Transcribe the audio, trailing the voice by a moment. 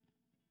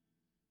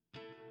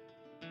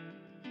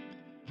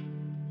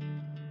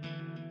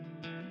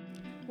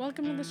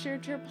Welcome to the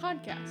Shared Chair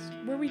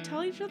podcast, where we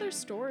tell each other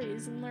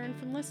stories and learn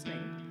from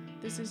listening.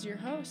 This is your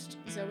host,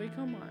 Zoe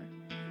Komar.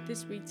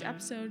 This week's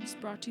episode is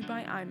brought to you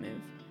by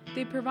iMove.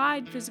 They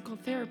provide physical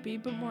therapy,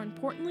 but more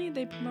importantly,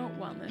 they promote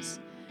wellness.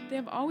 They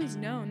have always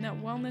known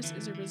that wellness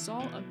is a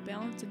result of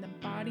balance in the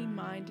body,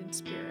 mind, and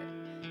spirit.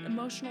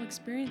 Emotional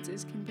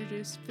experiences can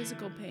produce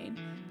physical pain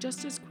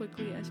just as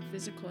quickly as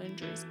physical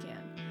injuries can.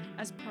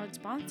 As proud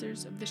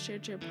sponsors of the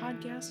Shared Chair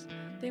podcast,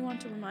 they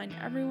want to remind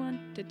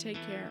everyone to take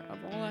care of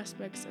all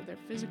aspects of their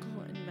physical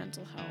and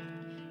mental health.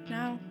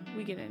 Now,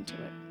 we get into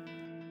it.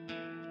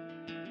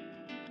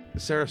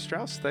 Sara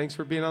Strauss, thanks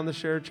for being on the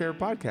Shared Chair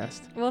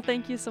podcast. Well,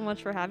 thank you so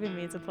much for having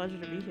me. It's a pleasure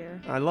to be here.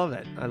 I love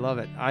it.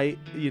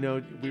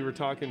 We were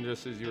talking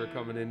just as you were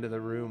coming into the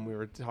room. We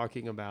were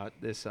talking about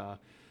this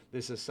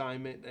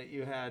assignment that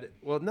you had.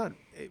 Well,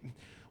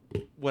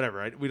 whatever.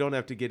 Right? We don't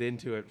have to get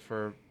into it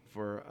for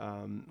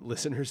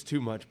listeners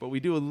too much, but we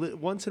do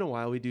once in a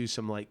while. We do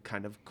some like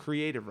kind of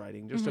creative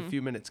writing, just a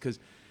few minutes,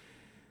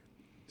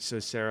 So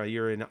Sarah,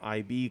 you're in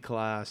IB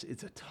class.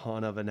 It's a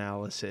ton of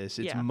analysis.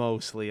 It's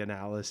mostly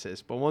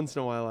analysis. But once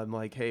in a while, I'm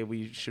like, hey,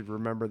 we should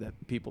remember that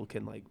people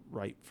can like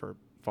write for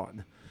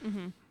fun.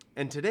 Mm-hmm.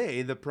 And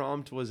today the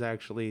prompt was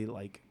actually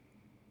like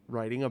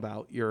writing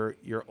about your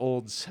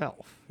old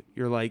self.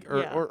 You're like,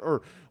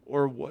 or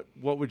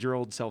what would your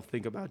old self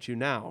think about you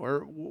now?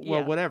 Or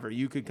whatever.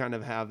 You could kind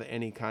of have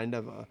any kind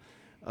of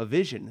a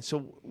vision. So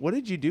what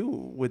did you do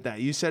with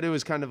that? You said it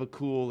was kind of a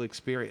cool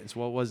experience.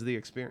 What was the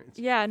experience?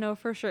 Yeah, no,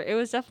 for sure. It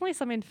was definitely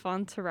something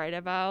fun to write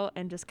about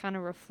and just kind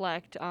of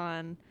reflect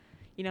on,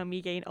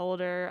 me getting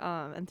older,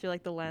 and through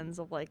like the lens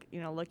of like,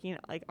 looking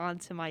like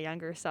onto my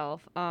younger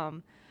self.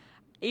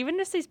 Even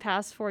just these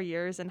past 4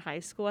 years in high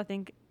school, I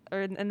think,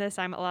 or in this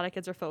time, a lot of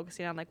kids are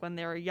focusing on like when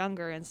they were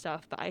younger and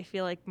stuff. But I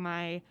feel like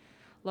my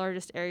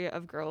largest area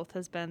of growth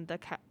has been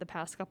the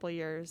past couple of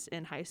years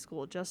in high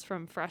school, just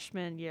from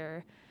freshman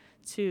year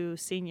to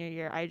senior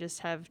year. I just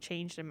have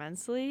changed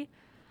immensely.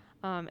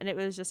 And it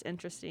was just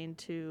interesting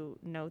to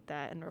note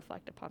that and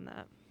reflect upon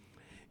that.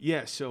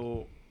 Yeah.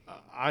 So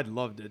I'd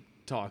love to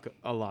talk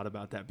a lot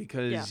about that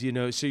because,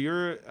 so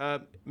you're,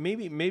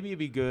 maybe it'd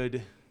be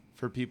good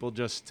for people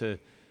just to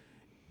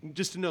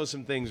know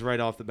some things right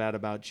off the bat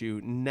about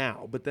you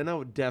now, but then I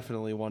would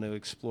definitely want to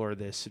explore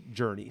this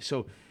journey.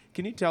 So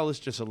can you tell us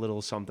just a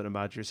little something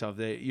about yourself?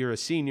 That you're a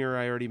senior,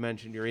 I already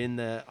mentioned. You're in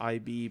the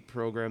IB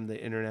program,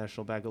 the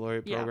International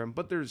Baccalaureate program,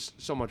 but there's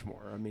so much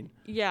more. I mean,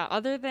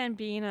 other than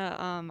being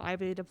a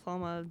IB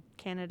diploma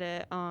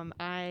candidate,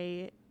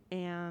 I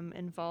am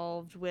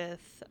involved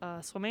with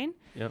swimming,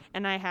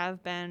 and I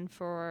have been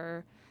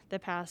for the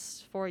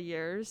past 4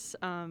 years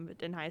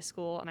in high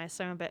school, and I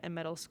swam a bit in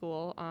middle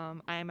school.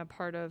 I am a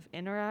part of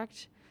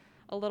Interact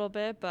a little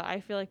bit, but I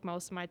feel like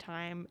most of my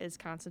time is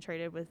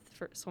concentrated with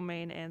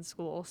swimming and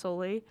school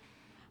solely.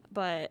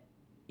 But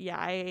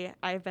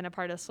I've been a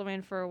part of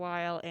swimming for a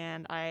while,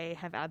 and I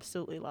have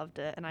absolutely loved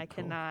it, and I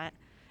cannot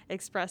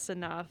express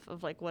enough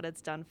of like what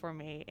it's done for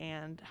me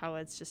and how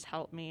it's just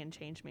helped me and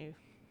changed me.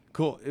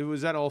 Cool.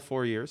 Was that all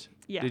 4 years?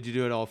 Yeah. Did you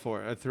do it all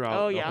throughout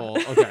the whole?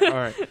 Oh, Okay. All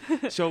right.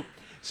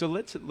 So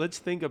let's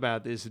think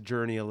about this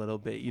journey a little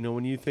bit.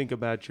 When you think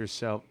about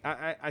yourself,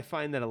 I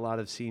find that a lot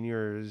of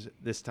seniors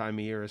this time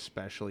of year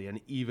especially,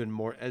 and even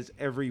more as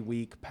every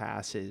week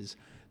passes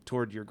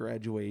toward your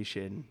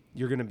graduation,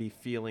 you're going to be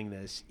feeling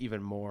this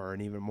even more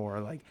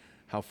like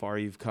how far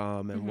you've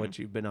come and what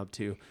you've been up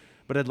to.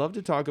 But I'd love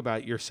to talk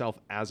about yourself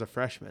as a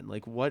freshman.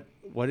 Like what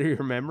are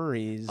your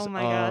memories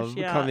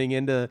coming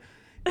into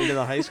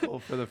the high school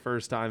for the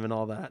first time and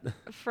all that?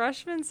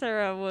 Freshman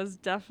Sarah was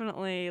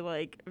definitely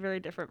like very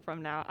different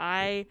from now.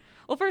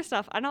 First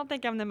off, I don't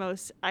think I'm the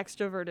most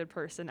extroverted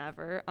person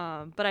ever,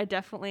 but I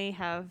definitely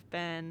have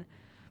been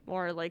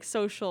more like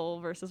social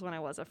versus when I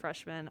was a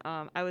freshman.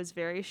 I was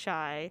very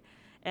shy,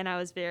 and I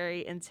was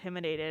very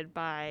intimidated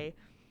by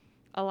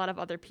a lot of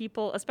other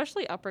people,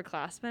 especially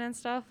upperclassmen and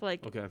stuff.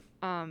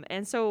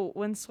 And so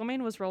when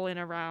swimming was rolling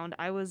around,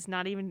 I was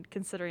not even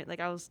considering, like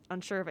I was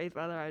unsure of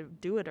whether I would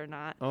do it or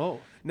not.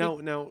 Oh,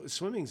 now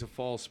swimming's a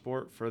fall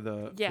sport for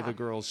the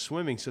girls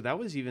swimming. So that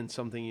was even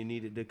something you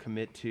needed to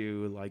commit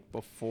to like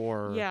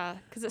before. Yeah,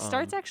 because it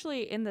starts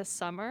actually in the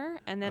summer,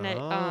 and then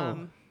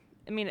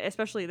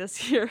especially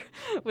this year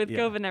with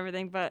COVID and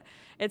everything, but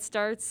it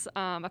starts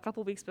a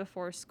couple weeks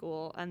before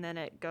school, and then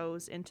it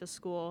goes into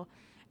school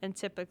and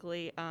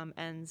typically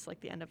ends like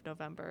the end of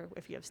November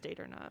if you have state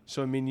or not.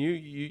 So, I mean,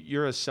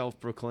 you're a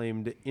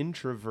self-proclaimed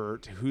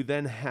introvert who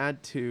then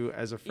had to,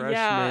 as a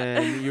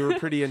freshman, you were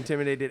pretty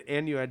intimidated,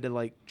 and you had to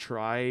like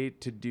try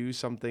to do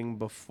something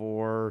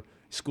before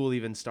school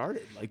even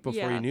started, like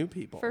before you knew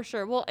people. For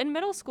sure. Well, in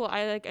middle school,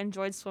 I like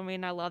enjoyed swimming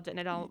and I loved it, and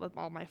I did it with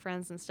all my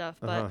friends and stuff.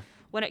 But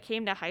when it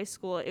came to high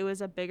school, it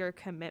was a bigger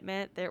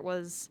commitment. There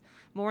was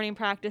morning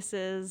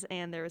practices,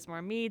 and there was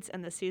more meets,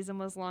 and the season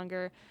was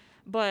longer.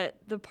 But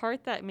the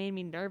part that made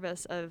me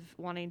nervous of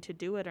wanting to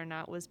do it or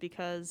not was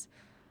because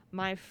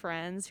my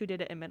friends who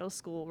did it in middle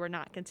school were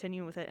not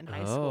continuing with it in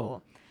high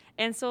school.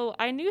 And so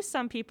I knew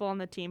some people on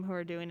the team who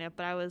were doing it,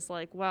 but I was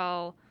like,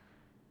 well,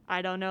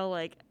 I don't know,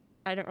 like,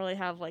 I didn't really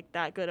have like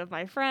that good of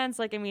my friends.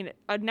 Like, I mean,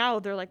 now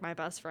they're like my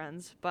best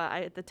friends, but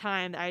at the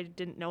time I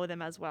didn't know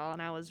them as well.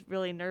 And I was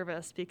really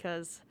nervous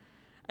because,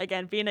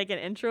 again, being like an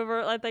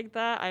introvert like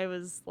that, I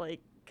was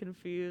like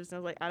confused. And I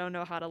was like, I don't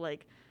know how to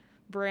like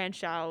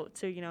branch out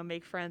to,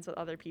 make friends with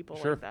other people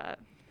Sure. like that.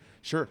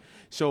 Sure.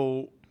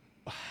 So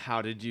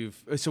how did you,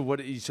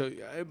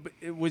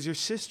 was your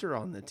sister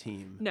on the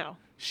team? No.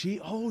 She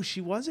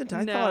wasn't.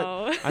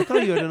 No. I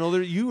thought you had an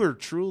older, you were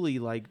truly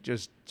like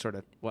just sort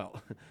of,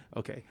 well,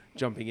 okay,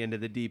 jumping into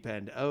the deep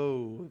end.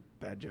 Oh,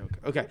 bad joke.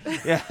 Okay.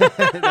 Yeah.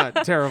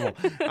 Not terrible.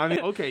 I mean,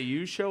 okay,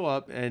 you show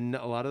up and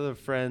a lot of the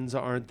friends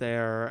aren't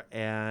there.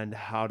 And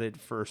how did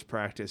first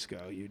practice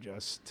go?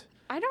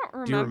 I don't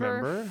remember, do you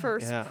remember?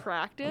 First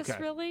practice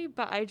really,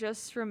 but I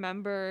just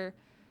remember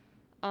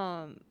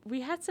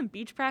we had some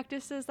beach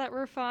practices that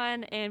were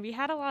fun, and we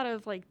had a lot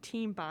of like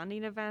team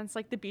bonding events,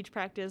 like the beach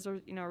practice,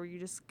 or where you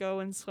just go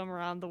and swim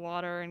around the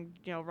water and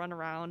run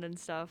around and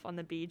stuff on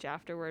the beach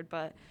afterward.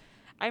 But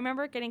I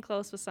remember getting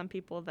close with some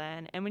people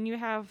then, and when you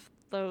have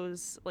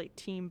those like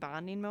team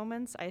bonding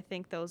moments, I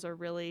think those are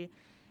really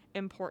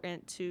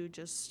important to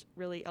just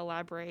really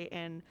elaborate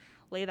and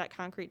lay that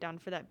concrete down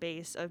for that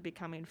base of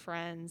becoming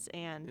friends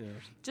and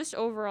just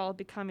overall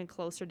becoming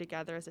closer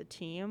together as a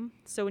team.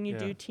 So when you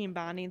do team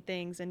bonding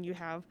things and you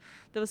have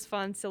those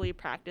fun, silly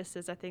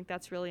practices, I think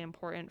that's really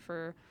important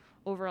for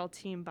overall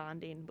team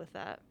bonding with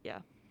that. Yeah.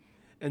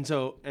 And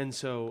so,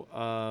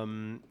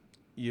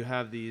 you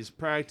have these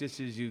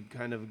practices, you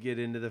kind of get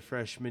into the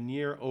freshman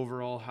year.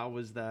 Overall, how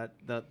was that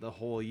the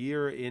whole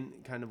year in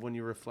kind of when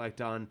you reflect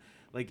on,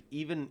 like,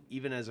 even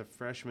as a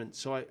freshman?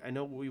 So I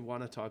know we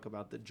want to talk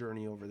about the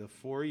journey over the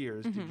 4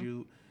 years.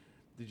 Mm-hmm.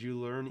 Did you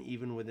learn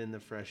even within the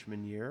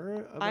freshman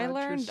year about I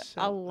learned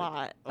yourself? a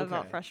lot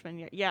about freshman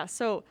year. Yeah,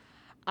 so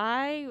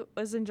I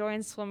was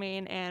enjoying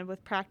swimming, and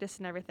with practice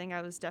and everything,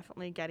 I was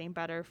definitely getting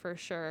better for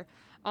sure.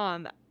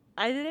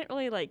 I didn't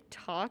really like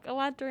talk a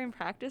lot during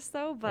practice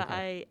though, but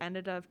I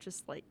ended up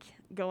just like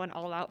going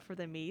all out for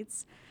the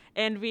meets.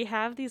 And we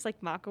have these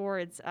like mock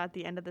awards at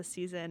the end of the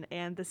season,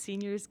 and the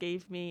seniors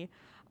gave me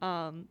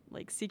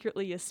like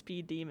secretly a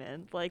speed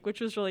demon, like, which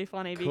was really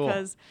funny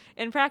because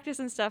in practice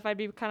and stuff I'd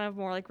be kind of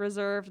more like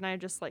reserved, and I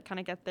just like kind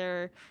of get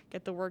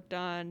the work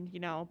done,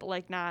 but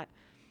like not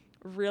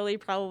really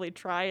probably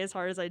try as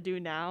hard as I do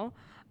now.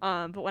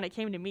 But when it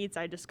came to meets,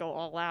 I just go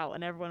all out,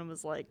 and everyone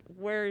was like,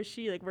 where is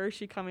she? Like, where is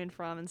she coming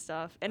from and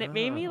stuff? And it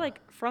made me like,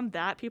 from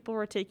that, people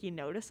were taking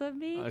notice of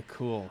me.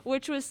 Cool.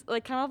 Which was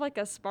like kind of like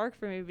a spark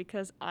for me,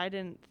 because I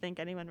didn't think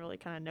anyone really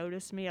kind of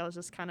noticed me. I was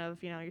just kind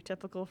of, your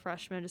typical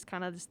freshman, just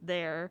kind of just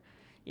there,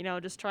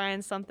 just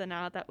trying something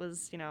out that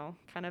was,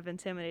 kind of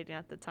intimidating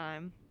at the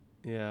time.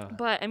 Yeah.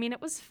 But I mean,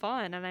 it was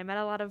fun, and I met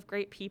a lot of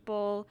great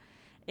people,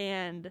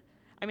 and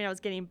I mean, I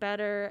was getting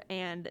better,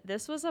 and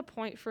this was a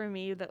point for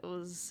me that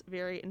was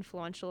very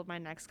influential of my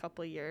next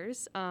couple of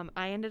years.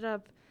 I ended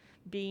up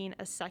being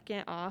a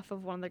second off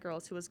of one of the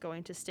girls who was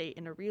going to state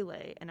in a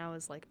relay, and I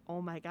was like,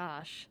 oh my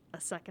gosh,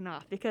 a second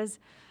off, because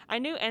I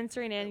knew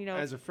entering in,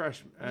 as a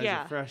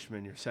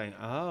freshman, you're saying,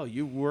 oh,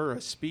 you were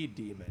a speed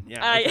demon.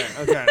 Yeah.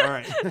 Okay. All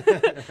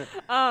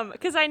right.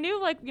 Because I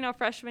knew, like,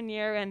 freshman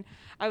year, and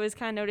I was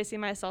kind of noticing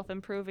myself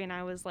improving.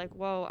 I was like,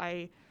 whoa,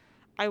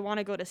 I want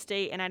to go to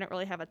state, and I don't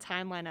really have a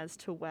timeline as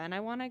to when I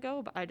want to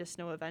go, but I just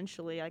know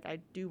eventually, like, I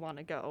do want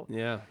to go.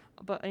 Yeah.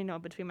 But,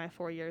 between my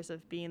 4 years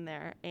of being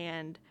there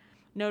and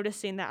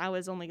noticing that I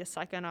was only a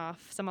second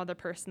off some other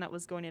person that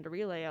was going into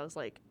relay, I was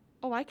like,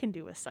 oh, I can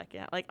do a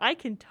second. Like, I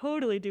can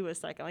totally do a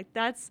second. Like,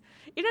 that's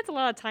a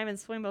lot of time in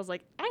swim, but I was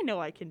like, I know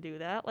I can do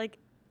that. Like,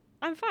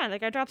 I'm fine.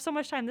 Like, I dropped so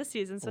much time this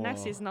season, so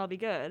next season I'll be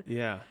good.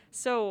 Yeah.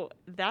 So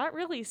that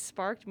really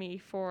sparked me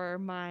for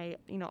my,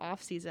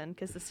 off season,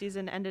 because the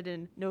season ended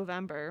in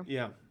November.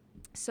 Yeah.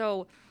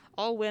 So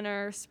all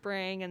winter,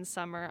 spring, and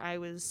summer, I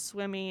was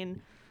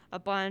swimming a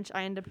bunch.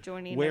 I ended up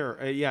joining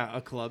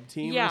a club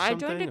team. Yeah, or something?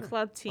 I joined a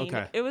club team.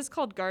 Okay. It was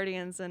called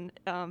Guardians, and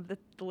the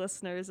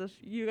listeners, if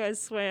you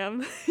guys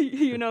swam,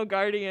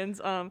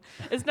 Guardians.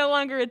 It's no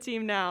longer a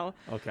team now.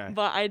 Okay.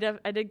 But I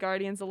did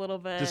Guardians a little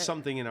bit. Just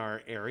something in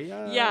our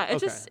area? Yeah,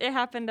 it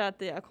happened at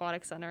the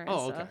aquatic center and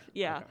stuff. Okay.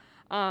 Yeah.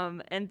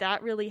 Okay. And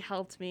that really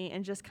helped me,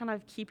 and just kind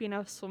of keeping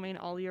up swimming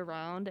all year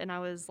round. And I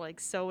was like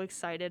so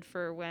excited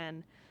for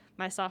when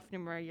my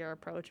sophomore year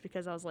approached,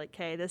 because I was like,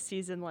 okay, this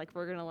season, like,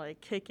 we're gonna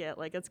like kick it,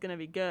 like, it's gonna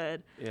be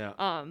good. Yeah.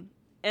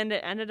 And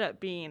it ended up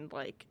being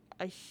like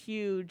a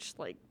huge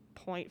like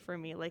point for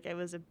me. Like, it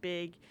was a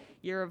big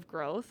year of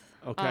growth.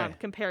 Okay.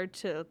 Compared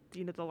to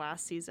the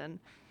last season.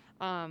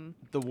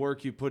 The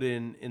work you put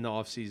in the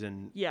off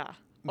season. Yeah.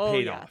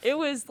 Paid off. It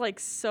was like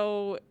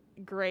so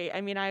great.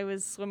 I mean, I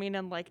was swimming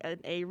in like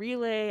a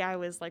relay. I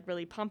was like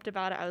really pumped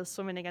about it. I was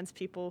swimming against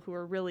people who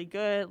were really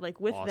good,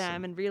 like with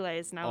them in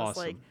relays, and I was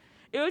like,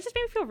 it would just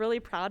make me feel really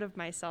proud of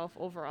myself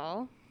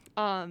overall.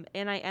 And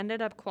I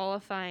ended up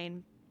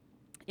qualifying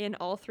in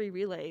all 3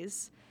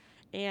 relays.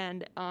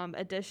 And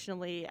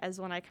additionally, as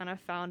when I kind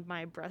of found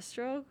my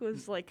breaststroke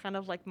was like kind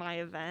of like my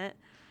event.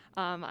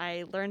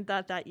 I learned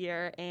that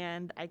year,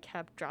 and I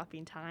kept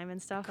dropping time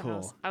and stuff. Cool.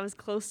 And I was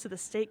close to the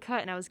state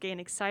cut, and I was getting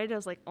excited. I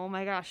was like, oh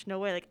my gosh, no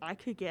way! Like I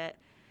could get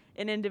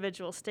an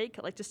individual state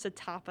cut, like just to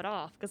top it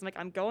off, because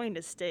I'm going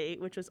to state,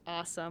 which was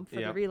awesome for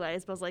the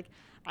relays. But I was like,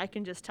 I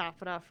can just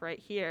top it off right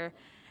here.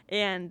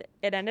 And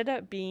it ended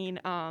up being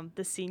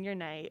the senior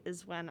night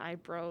is when I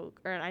broke,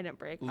 or I didn't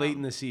break. Late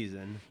in the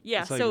season.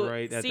 Yeah, it's like so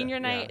right at senior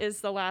night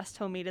is the last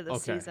home meet of the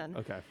season.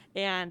 Okay.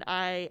 And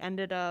I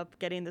ended up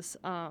getting this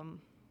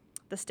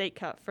the state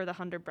cut for the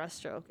 100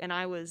 breaststroke, and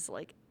I was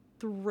like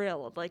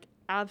thrilled, like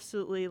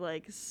absolutely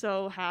like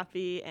so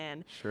happy,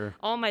 and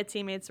all my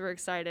teammates were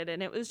excited,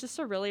 and it was just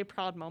a really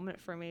proud moment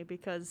for me,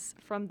 because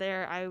from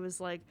there I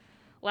was like,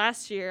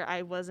 last year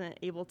I wasn't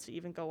able to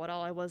even go at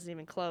all. I wasn't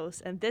even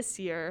close. And this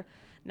year,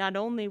 not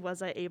only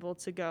was I able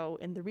to go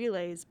in the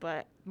relays,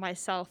 but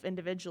myself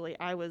individually,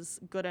 I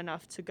was good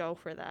enough to go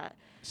for that.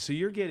 So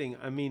you're getting,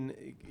 I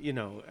mean, you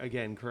know,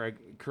 again,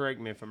 correct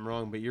me if I'm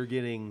wrong, but you're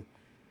getting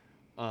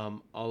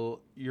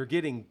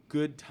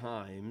good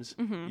times.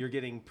 Mm-hmm. You're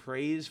getting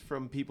praise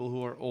from people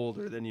who are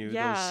older than you.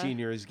 Yeah. Those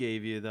seniors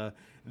gave you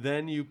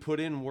then you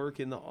put in work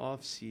in the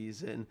off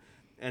season,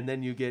 and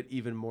then you get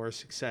even more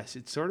success.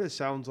 It sort of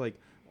sounds like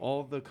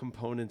all the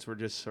components were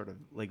just sort of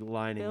like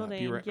lining up.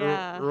 You were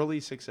early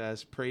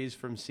success, praise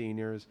from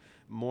seniors,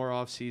 more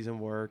off-season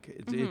work.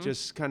 It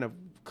just kind of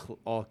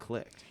all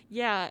clicked.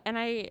 Yeah, and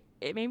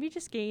it made me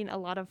just gain a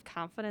lot of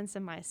confidence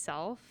in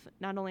myself,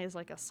 not only as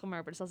like a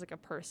swimmer, but just as like a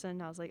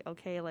person. I was like,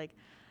 okay, like,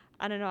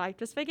 I don't know, I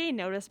just by getting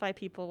noticed by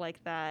people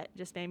like that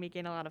just made me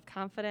gain a lot of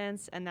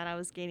confidence, and then I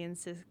was gaining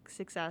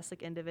success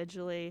like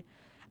individually.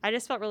 I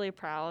just felt really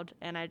proud,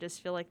 and I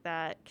just feel like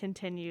that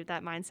continued,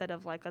 that mindset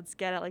of like, let's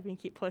get it, like we can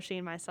keep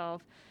pushing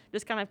myself,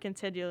 just kind of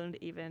continued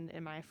even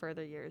in my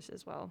further years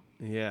as well.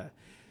 Yeah.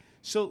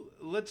 So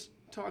let's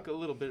talk a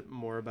little bit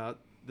more about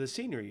the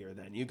senior year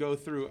then. You go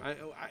through,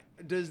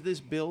 does this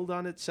build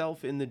on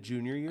itself in the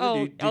junior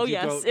year?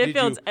 Yes, it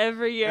builds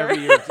every year.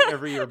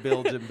 Every year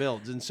builds and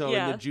builds. And so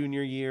in the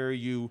junior year,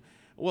 you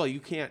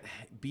can't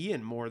be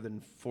in more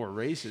than 4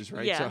 races,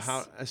 right?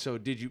 Yes.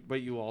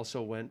 But you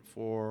also went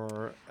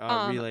for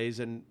relays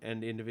and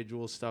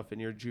individual stuff in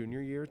your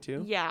junior year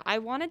too? Yeah, I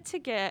wanted to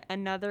get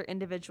another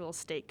individual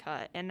state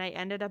cut, and I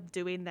ended up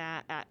doing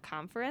that at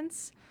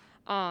conference.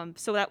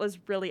 So that was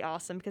really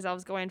awesome, because I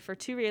was going for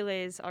 2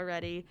 relays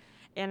already,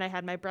 and I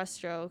had my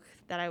breaststroke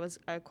that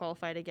I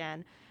qualified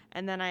again.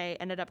 And then I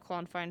ended up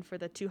qualifying for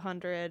the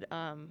 200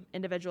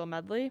 individual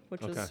medley,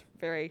 which was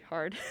very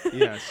hard.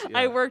 Yes. Yeah.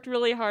 I worked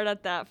really hard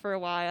at that for a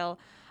while.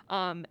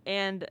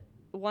 And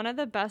one of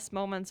the best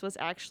moments was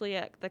actually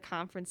at the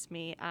conference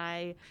meet.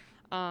 I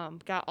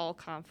got all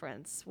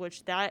conference,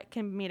 which that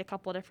can mean a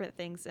couple of different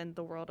things in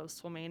the world of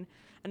swimming.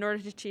 In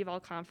order to achieve all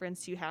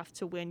conference, you have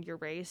to win your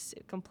race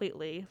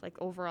completely, like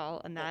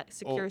overall, and that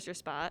secures your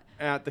spot.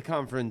 At the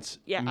conference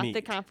meet. At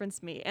the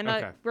conference meet. And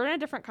we're in a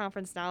different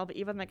conference now, but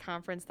even the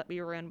conference that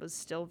we were in was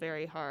still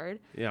very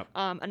hard. Yeah.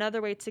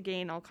 Another way to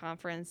gain all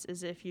conference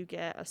is if you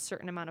get a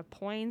certain amount of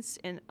points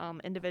in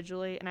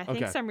individually, and I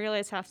think some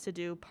relays have to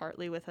do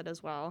partly with it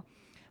as well.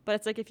 But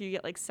it's like if you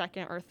get like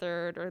second or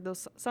third, or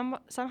those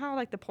somehow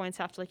like the points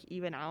have to like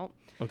even out.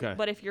 Okay.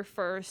 But if you're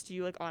first,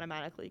 you like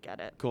automatically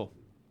get it. Cool.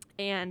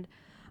 And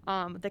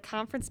the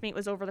conference meet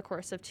was over the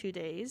course of 2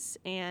 days,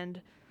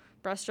 and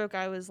breaststroke,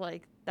 I was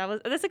like,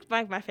 that's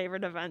like my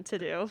favorite event to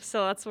do.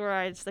 So that's where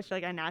I feel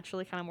like I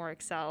naturally kind of more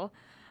excel.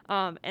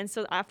 And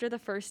so after the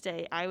first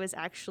day, I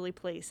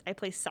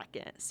placed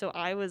second. So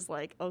I was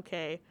like,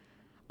 okay,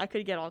 I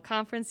could get all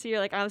conference here.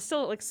 Like I was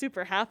still like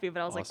super happy,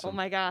 but I was like, oh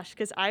my gosh,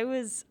 because I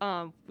was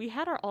we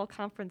had our all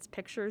conference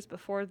pictures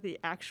before the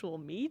actual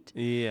meet.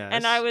 Yes.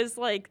 And I was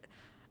like,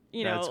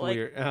 that's like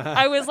weird.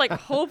 I was like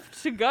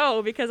hoped to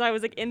go because I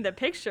was like in the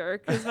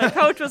picture, because my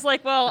coach was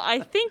like, well, I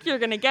think you're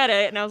gonna get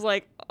it, and I was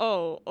like,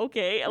 oh,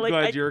 okay. Like,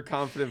 glad you're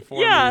confident for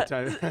me.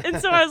 And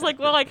so I was like,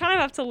 well, I kind of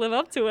have to live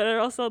up to it, or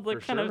else I'd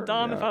look kind of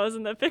dumb if I was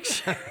in the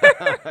picture.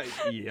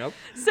 Yep.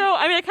 So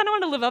I mean, I kind of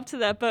want to live up to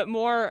that, but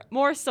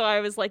more so,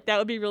 I was like, that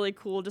would be really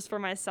cool just for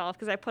myself,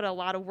 because I put a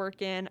lot of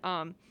work in.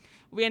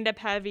 We ended up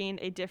having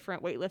a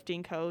different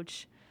weightlifting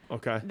coach.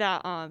 Okay.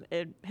 That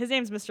his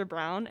name's Mr.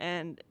 Brown,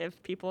 and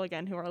if people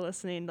again who are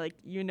listening, like,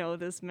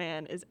 this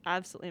man is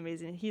absolutely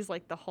amazing. He's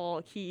like the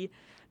Hulk. He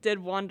did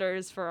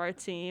wonders for our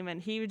team,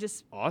 and he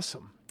just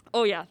awesome.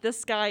 Oh yeah,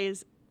 this guy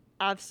is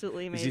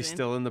absolutely amazing. Is he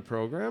still in the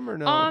program or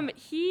no?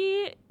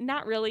 He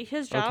not really.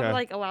 His job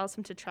like allows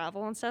him to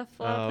travel and stuff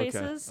a lot of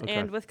places. Okay.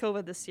 And with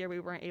COVID this year,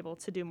 we weren't able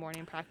to do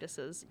morning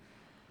practices.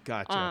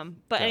 Gotcha.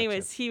 But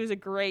anyways, he was a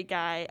great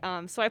guy.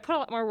 So I put a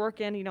lot more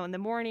work in, in the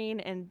morning,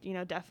 and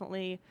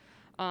definitely.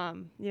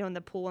 In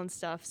the pool and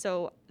stuff.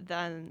 So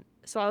I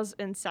was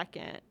in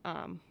second,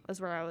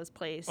 was where I was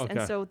placed. Okay.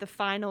 And so the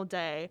final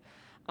day,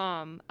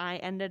 I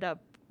ended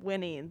up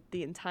winning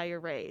the entire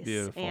race.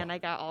 Beautiful. And I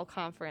got all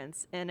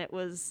conference, and it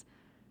was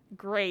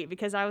great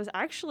because I was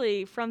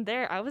actually from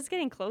there, I was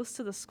getting close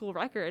to the school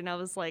record, and I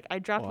was like, I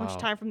dropped a bunch of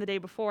time from the day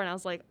before, and I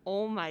was like,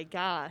 oh my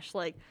gosh,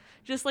 like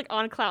just like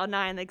on cloud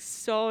nine, like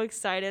so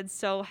excited,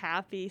 so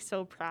happy,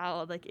 so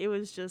proud. Like it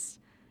was just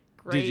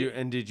great.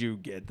 Did you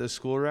get the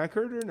school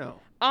record or no?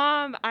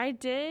 I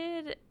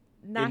did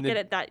not get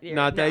it that year.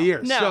 Not that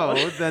year. No.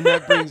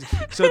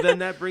 So then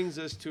that brings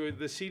us to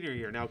the senior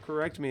year. Now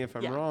correct me if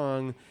I'm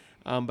wrong.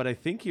 But I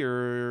think you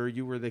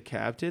were the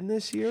captain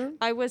this year?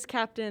 I was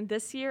captain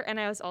this year, and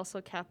I was also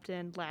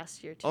captain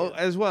last year, too. Oh,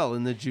 as well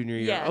in the junior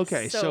year. Yes,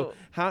 okay, so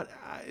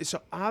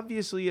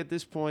obviously at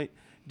this point,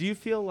 do you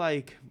feel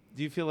like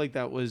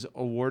that was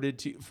awarded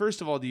to you? First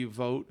of all, do you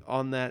vote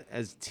on that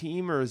as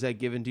team, or is that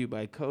given to you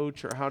by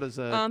coach, or how does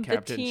a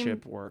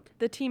captainship work?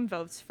 The team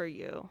votes for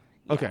you.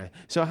 Yeah. Okay,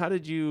 so how do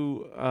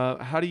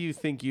you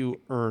think you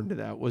earned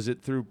that? Was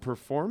it through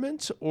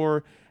performance,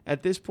 or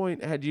at this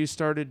point had you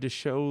started to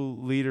show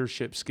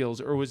leadership skills,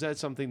 or was that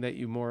something that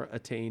you more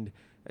attained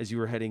as you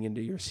were heading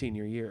into your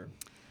senior year?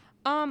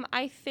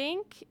 I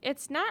think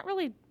it's not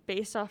really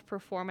based off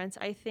performance.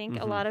 I think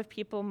a lot of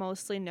people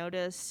mostly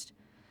noticed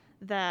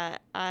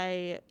that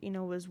I,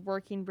 was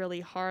working really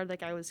hard.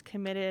 Like I was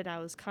committed. I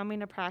was coming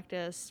to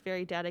practice,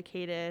 very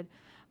dedicated.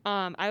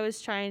 I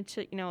was trying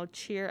to,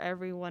 cheer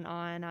everyone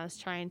on. I was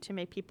trying to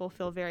make people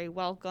feel very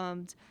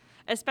welcomed,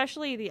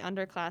 especially the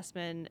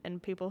underclassmen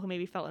and people who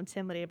maybe felt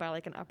intimidated by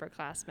like an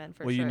upperclassman.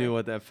 For sure. You knew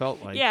what that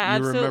felt like. Yeah,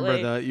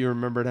 absolutely. You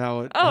remembered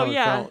how it. Oh, how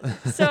yeah. It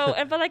felt. So,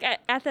 but like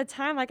at the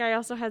time, like I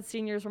also had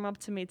seniors warm up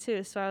to me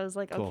too. So I was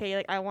like, cool. Okay,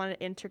 like I want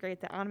to integrate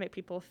that. I want to make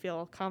people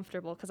feel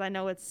comfortable because I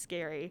know it's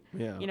scary.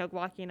 Yeah.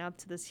 Walking up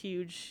to this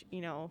huge,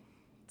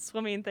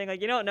 swimming thing,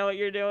 like you don't know what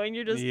you're doing,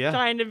 you're just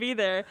trying to be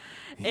there.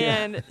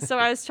 And so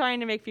I was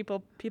trying to make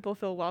people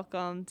feel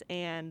welcomed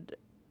and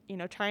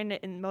trying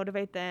to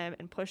motivate them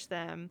and push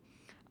them,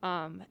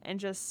 and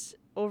just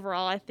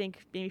overall I think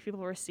maybe people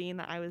were seeing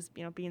that I was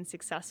being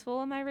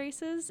successful in my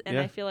races, and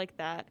I feel like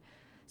that,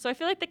 so I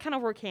feel like they kind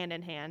of work hand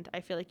in hand. I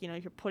feel like you're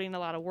putting a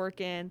lot of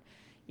work in,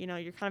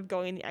 you're kind of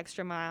going the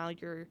extra mile,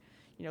 you're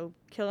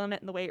killing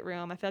it in the weight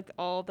room. I feel like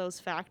all those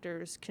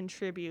factors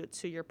contribute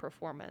to your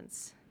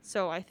performance.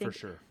 So I think, for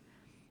sure,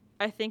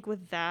 I think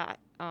with that,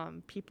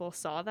 people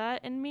saw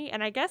that in me,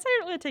 and I guess I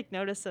didn't really take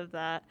notice of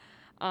that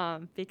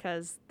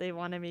because they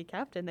wanted me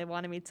captain. They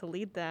wanted me to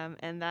lead them,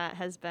 and that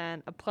has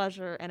been a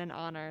pleasure and an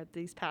honor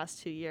these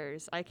past 2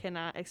 years. I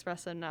cannot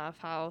express enough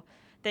how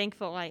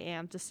thankful I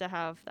am just to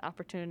have the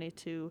opportunity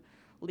to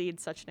lead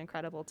such an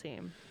incredible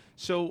team.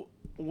 So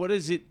what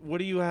is it? What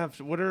do you have?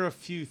 What are a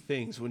few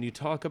things when you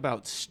talk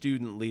about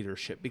student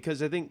leadership?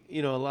 Because I think,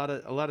 a lot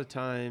of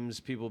times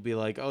people be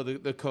like, oh,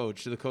 the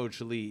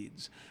coach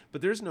leads,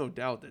 but there's no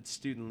doubt that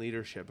student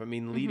leadership, I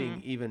mean,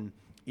 leading,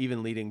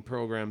 even leading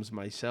programs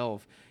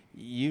myself,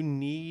 you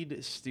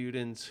need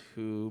students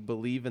who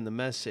believe in the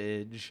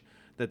message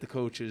that the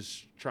coach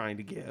is trying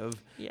to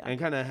give, and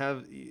kind of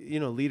have,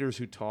 leaders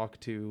who talk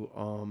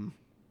to,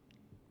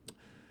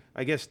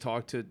 I guess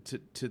talk to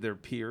their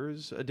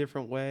peers a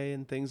different way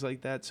and things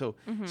like that. So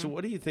so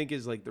what do you think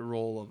is like the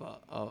role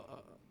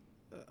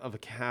of a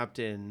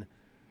captain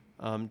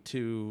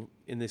to,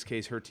 in this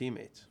case, her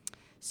teammates?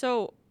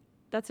 So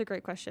that's a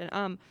great question.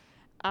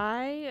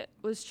 I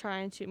was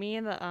trying to, me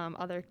and the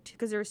other,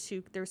 because there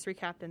was 3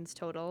 captains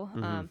total.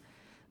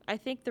 I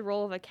think the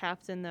role of a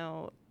captain,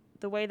 though,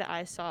 the way that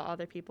I saw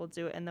other people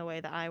do it and the way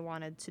that I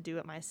wanted to do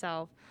it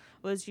myself,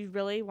 was you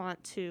really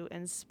want to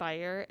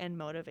inspire and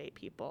motivate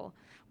people,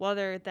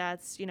 whether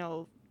that's,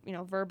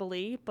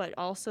 verbally, but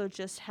also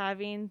just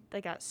having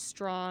like that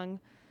strong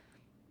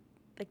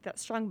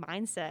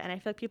mindset. And I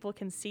feel like people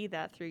can see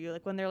that through you.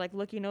 Like when they're like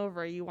looking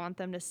over, you want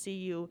them to see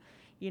you,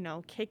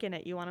 kicking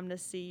it. You want them to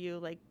see you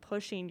like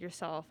pushing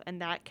yourself,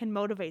 and that can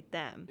motivate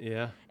them.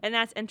 Yeah. And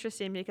that's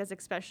interesting because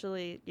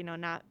especially,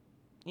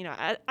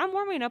 I'm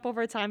warming up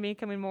over time,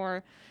 becoming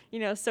more,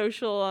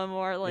 social and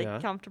more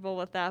like comfortable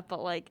with that.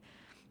 But like,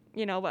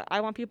 but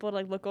I want people to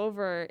like look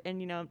over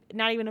and,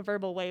 not even a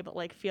verbal way, but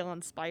like feel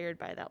inspired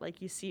by that.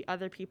 Like you see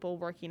other people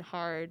working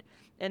hard,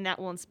 and that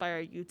will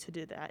inspire you to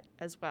do that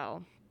as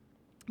well.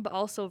 But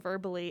also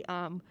verbally,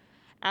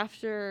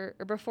 after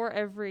or before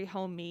every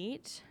home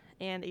meet,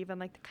 and even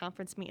like the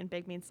conference meet and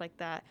big meets like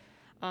that,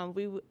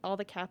 all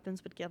the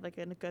captains would give like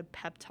a good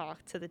pep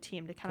talk to the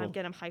team to kind of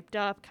get them hyped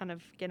up, kind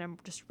of get them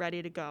just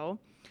ready to go.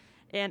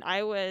 And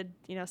I would,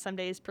 some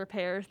days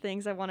prepare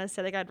things I want to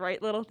say. Like I'd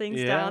write little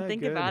things down,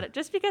 think about it,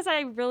 just because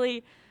I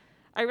really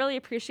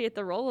appreciate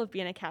the role of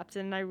being a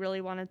captain. And I really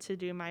wanted to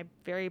do my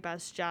very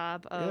best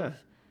job of,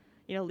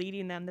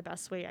 leading them the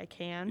best way I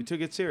can. You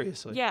took it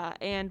seriously. Yeah,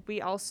 and we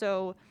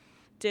also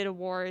did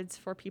awards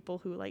for people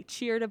who like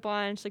cheered a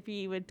bunch. Like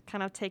we would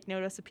kind of take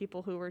notice of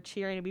people who were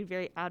cheering, and we'd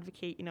very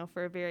advocate,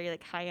 for a very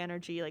like high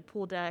energy, like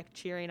pool deck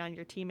cheering on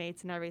your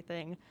teammates and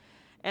everything.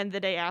 And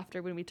the day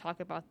after, when we talk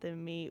about the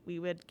meet, we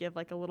would give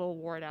like a little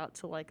award out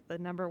to like the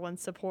number 1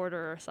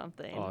 supporter or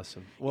something.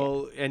 Awesome.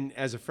 Well, and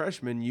as a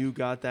freshman, you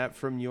got that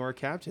from your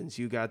captains.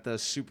 You got the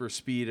super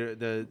speed,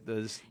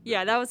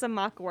 Yeah, that was a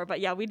mock award, but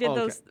yeah, we did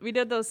those. We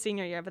did those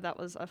senior year, but that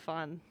was a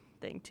fun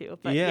thing too.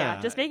 But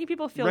just making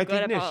people feel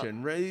good about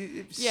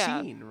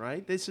seen,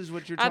 right? This is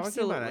what you're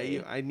talking about.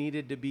 I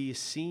needed to be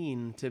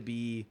seen to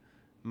be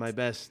my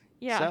best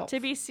self. To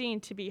be seen,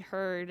 to be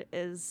heard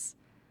is,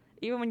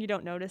 even when you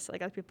don't notice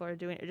like other people are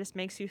doing it, it just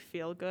makes you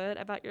feel good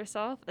about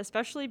yourself,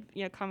 especially,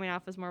 coming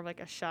off as more of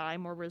like a shy,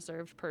 more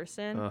reserved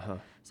person.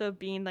 So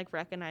being like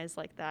recognized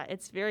like that,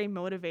 it's very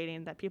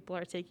motivating that people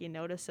are taking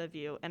notice of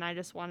you. And I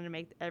just wanted to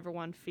make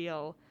everyone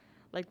feel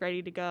like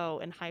ready to go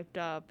and hyped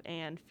up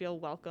and feel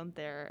welcomed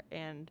there.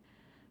 And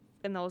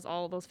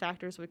all those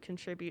factors would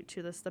contribute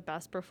to the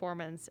best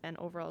performance and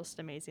overall just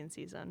amazing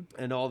season.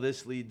 And all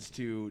this leads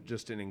to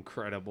just an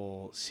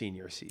incredible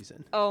senior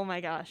season. Oh my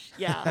gosh.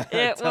 Yeah.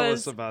 Tell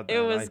us about that.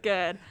 It was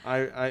good.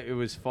 It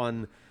was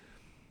fun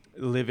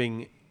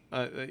living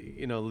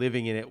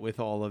living in it with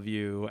all of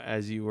you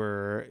as you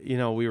were,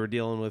 we were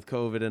dealing with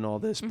COVID and all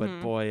this,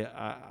 but boy,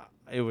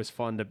 it was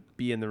fun to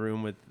be in the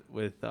room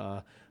with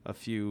a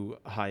few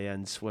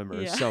high-end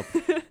swimmers. Yeah. So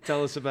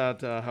tell us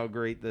about how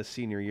great the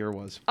senior year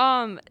was.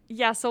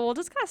 So we'll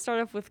just kind of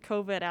start off with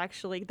COVID,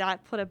 actually.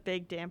 That put a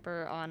big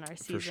damper on our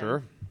season. For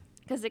sure.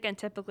 Because, again,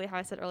 typically, how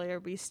I said earlier,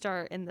 we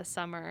start in the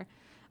summer.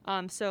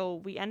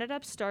 So we ended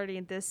up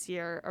starting this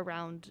year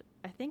around,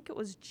 I think it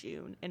was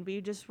June, and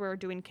we just were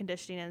doing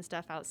conditioning and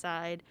stuff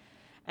outside.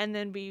 And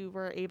then we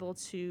were able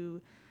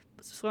to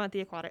swim at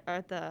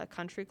the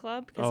country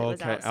club because it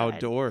was outside.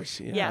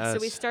 Outdoors. Yes. Yeah, so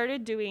we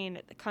started doing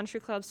the country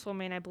club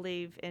swimming, I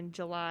believe, in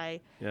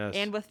July,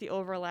 and with the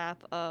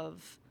overlap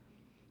of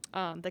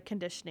the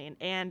conditioning.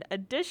 And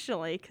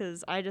additionally,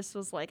 because I just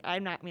was like,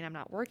 I'm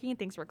not working,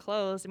 things were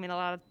closed. A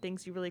lot of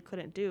things you really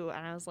couldn't do.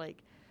 And I was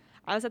like,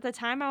 at the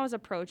time I was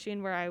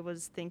approaching where I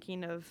was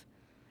thinking of,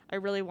 I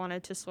really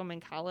wanted to swim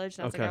in college.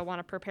 And I was like, I want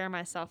to prepare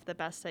myself the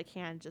best I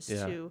can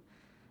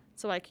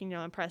so I can,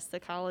 impress the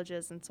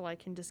colleges and so I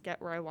can just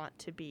get where I want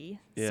to be.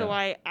 Yeah. So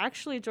I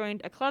actually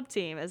joined a club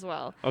team as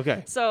well.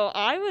 Okay. So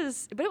but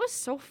it was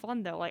so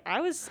fun though. Like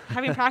I was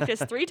having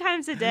practice 3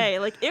 times a day.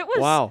 Like it was,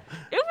 wow.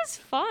 It was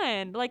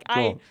fun. Like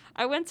cool.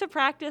 I went to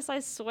practice.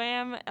 I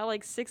swam at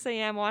like 6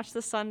 a.m., watched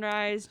the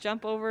sunrise,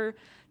 jump over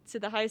to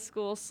the high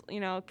school,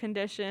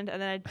 conditioned,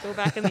 and then I'd go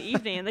back in the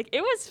evening. Like,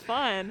 it was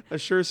fun. A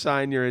sure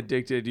sign you're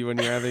addicted when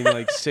you're having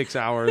like 6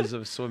 hours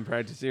of swim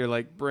practice. You're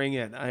like, bring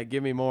it.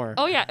 Give me more.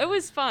 Oh, yeah. It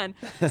was fun.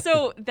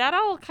 So that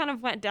all kind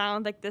of went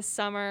down like this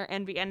summer,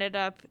 and we ended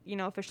up,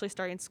 officially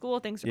starting school.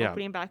 Things were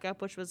opening back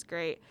up, which was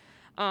great.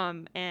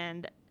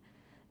 And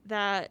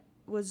that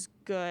was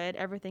good.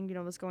 Everything,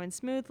 was going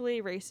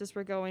smoothly. Races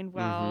were going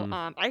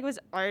well. I was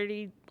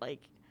already like,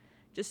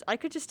 I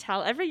could just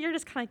tell every year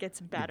just kind of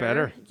gets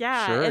better.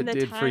 Yeah. Sure, it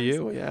did for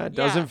you. Yeah, it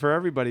doesn't for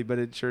everybody, but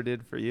it sure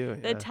did for you.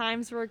 The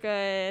times were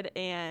good,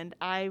 and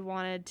I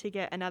wanted to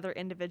get another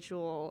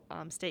individual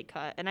state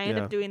cut, and I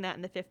ended up doing that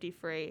in the 50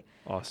 free,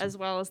 as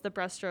well as the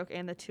breaststroke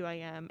and the 2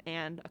 a.m.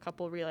 and a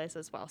couple relays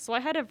as well. So I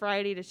had a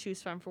variety to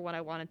choose from for what I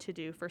wanted to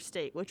do for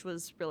state, which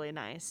was really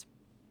nice.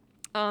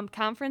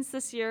 Conference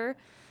this year,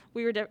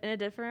 we were in a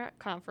different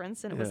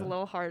conference, and it was a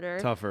little harder.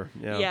 Tougher,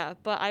 yeah. Yeah,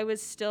 but I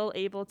was still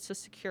able to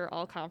secure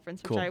all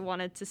conference, which I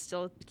wanted to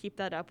still keep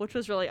that up, which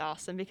was really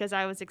awesome because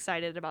I was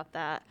excited about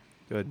that.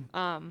 Good.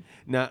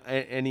 Now,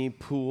 any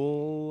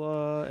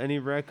pool, any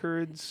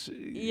records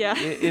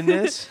in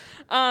this?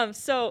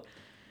 So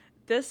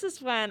this is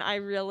when I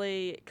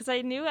really, because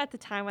I knew at the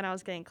time when I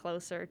was getting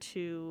closer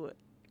to,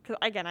 because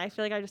again, I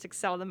feel like I just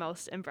excel the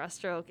most in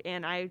breaststroke,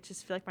 and I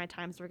just feel like my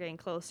times were getting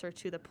closer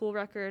to the pool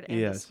record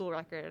and the school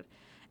record.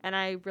 And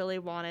I really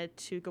wanted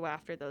to go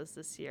after those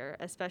this year,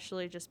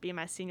 especially just being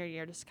my senior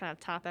year, just kind of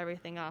top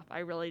everything off. I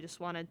really just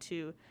wanted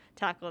to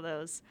tackle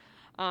those.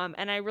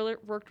 And I really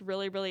worked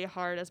really, really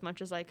hard as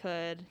much as I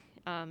could.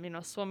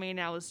 Swimming,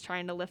 I was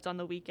trying to lift on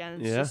the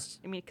weekends. Yeah.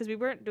 Because we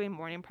weren't doing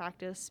morning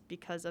practice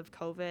because of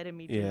COVID, and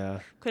we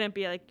couldn't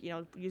be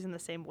using the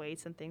same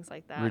weights and things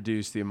like that.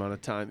 Reduce the amount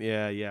of time.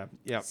 Yeah.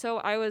 So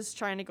I was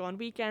trying to go on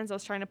weekends. I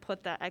was trying to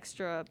put that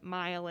extra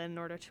mile in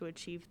order to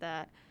achieve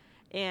that.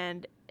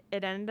 And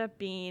it ended up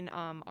being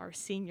our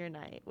senior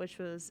night, which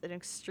was an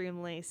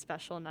extremely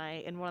special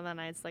night, and one of the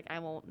nights I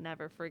won't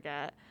never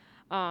forget.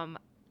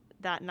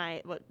 That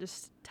night, what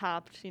just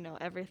topped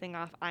everything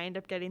off. I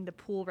ended up getting the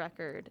pool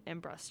record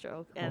in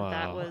breaststroke, and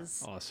that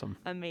was awesome,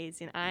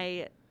 amazing.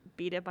 I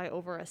beat it by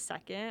over a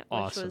second,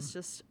 which was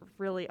just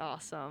really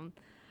awesome.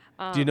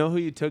 Do you know who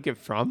you took it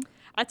from?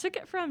 I took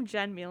it from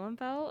Jen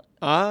Mielenfeld.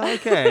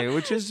 Okay,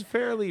 which is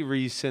fairly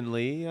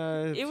recently.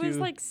 It was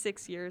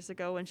 6 years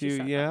ago when she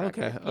set that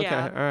record. Okay,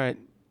 all right.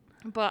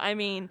 But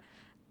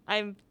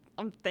I'm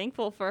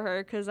thankful for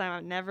her because I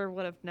never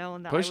would have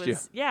known that Pushed you.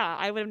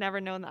 I would have never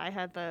known that I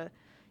had the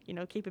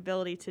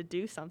capability to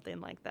do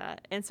something like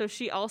that. And so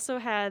she also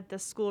had the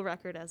school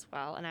record as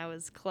well, and I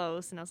was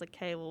close, and I was like,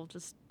 hey, we'll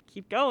just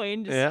keep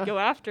going, go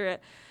after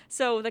it.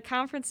 So the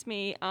conference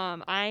meet,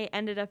 I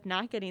ended up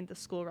not getting the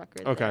school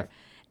record there.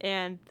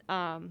 And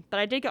but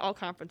I did get all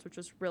conference, which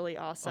was really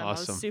awesome. I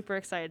was super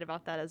excited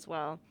about that as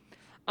well.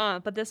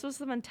 But this was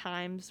when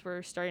times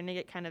were starting to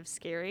get kind of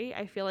scary.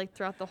 I feel like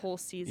throughout the whole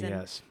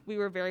season, we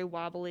were very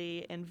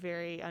wobbly and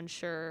very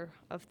unsure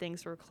of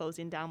things were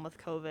closing down with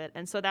COVID.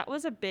 And so that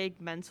was a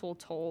big mental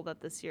toll that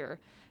this year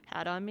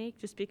had on me,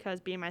 just because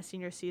being my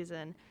senior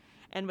season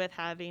and with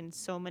having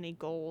so many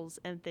goals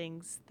and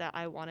things that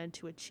I wanted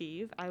to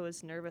achieve, I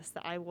was nervous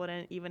that I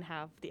wouldn't even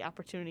have the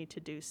opportunity to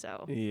do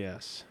so.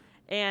 Yes.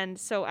 And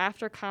so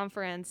after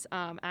conference,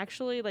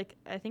 actually, like,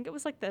 I think it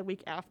was like the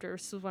week after,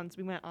 so once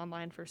we went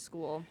online for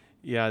school.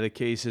 Yeah, the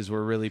cases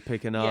were really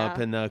picking up,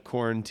 and the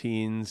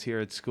quarantines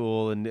here at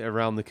school and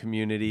around the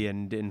community.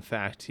 And in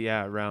fact,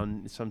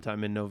 around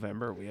sometime in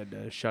November, we had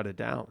to shut it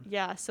down.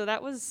 Yeah, so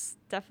that was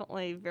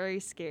definitely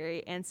very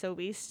scary. And so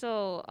we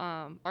still,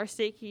 our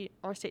state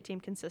team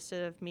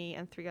consisted of me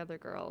and 3 other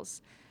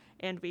girls,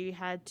 and we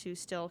had to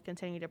still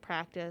continue to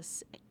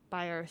practice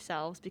by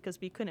ourselves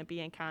because we couldn't be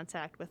in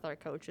contact with our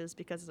coaches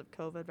because of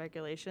COVID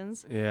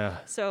regulations. Yeah.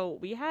 So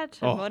we had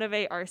to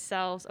motivate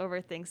ourselves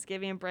over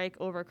Thanksgiving break,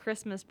 over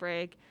Christmas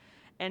break,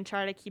 and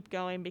try to keep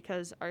going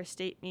because our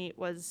state meet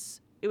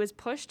was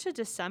pushed to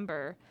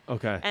December.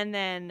 Okay. And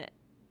then,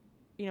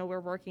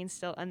 we're working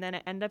still, and then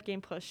it ended up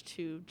getting pushed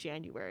to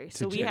January.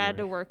 So we had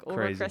to work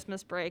over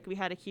Christmas break. We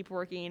had to keep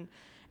working.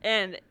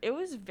 And it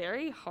was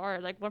very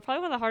hard. Like, probably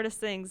one of the hardest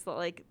things that,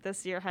 like,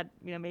 this year had,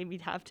 made me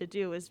have to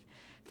do is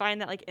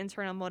find that, like,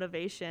 internal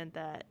motivation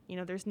that,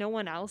 there's no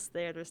one else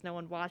there. There's no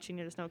one watching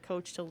you. There's no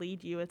coach to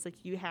lead you. It's like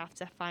you have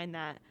to find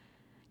that,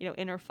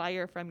 inner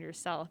fire from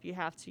yourself. You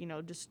have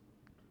to, just,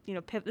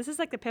 this is,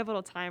 like, the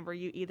pivotal time where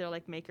you either,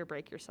 like, make or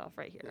break yourself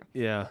right here.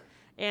 Yeah.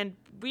 And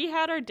we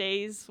had our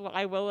days,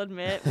 I will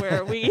admit,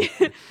 where we,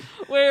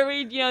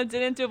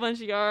 didn't do a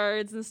bunch of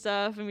yards and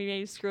stuff, and we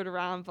maybe screwed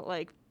around, but,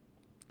 like,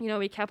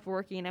 we kept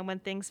working, and when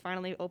things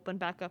finally opened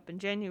back up in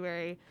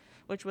January,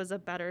 which was a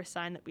better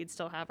sign that we'd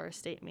still have our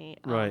state meet.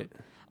 Right.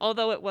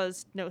 Although it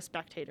was no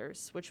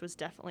spectators, which was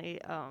definitely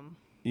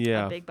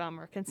a big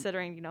bummer,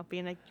 considering,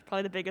 being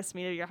probably the biggest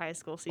meet of your high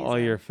school season. All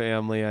your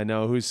family, I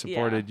know, who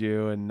supported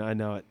you, and I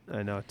know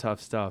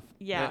tough stuff.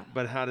 Yeah.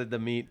 But how did the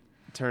meet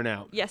turn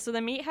out? Yeah, so the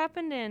meet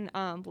happened in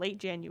late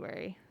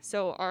January.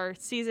 So our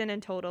season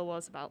in total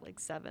was about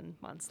 7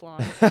 months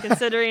long,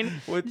 considering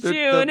with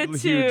June the to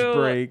huge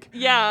break.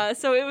 Yeah,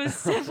 so it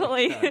was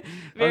definitely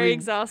very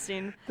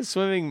exhausting. The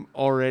swimming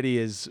already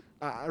is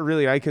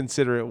really, I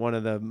consider it one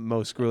of the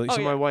most grueling. Oh, so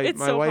yeah.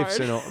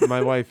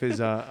 my wife is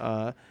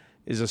a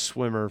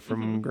swimmer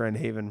from Grand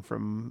Haven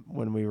from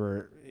when we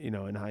were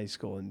in high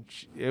school, and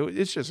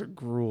it's just a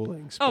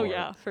grueling sport. Oh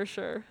yeah, for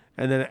sure.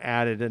 And then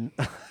added in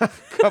a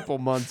couple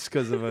months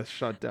because of a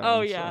shutdown. Oh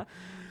yeah,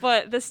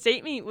 but the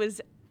state meet was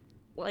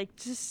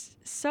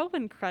just so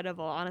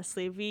incredible.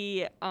 Honestly,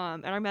 we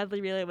and our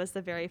medley relay was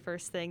the very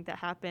first thing that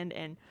happened,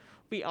 and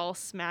we all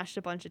smashed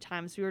a bunch of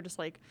times. We were just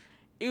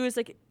it was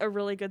a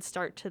really good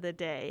start to the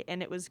day,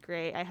 and it was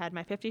great. I had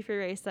my 50 free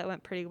race that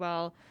went pretty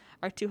well.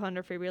 Our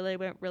 200 free relay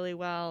went really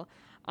well.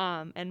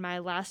 And my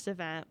last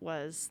event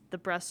was the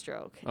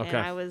breaststroke. Okay. And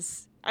I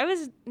was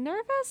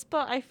nervous,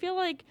 but I feel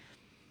like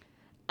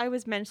I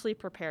was mentally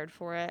prepared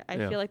for it. I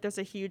feel like there's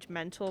a huge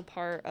mental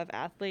part of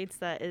athletes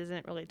that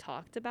isn't really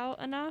talked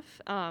about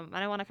enough. And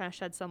I want to kind of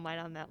shed some light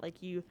on that.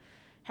 You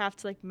have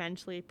to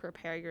mentally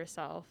prepare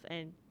yourself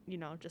and,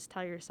 just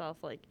tell yourself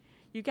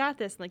you got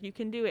this, and you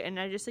can do it. And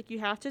I just you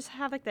have to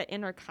have that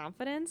inner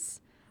confidence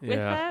with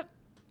that.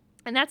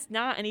 And that's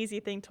not an easy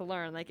thing to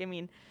learn.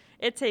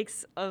 It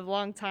takes a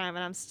long time,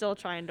 and I'm still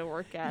trying to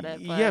work at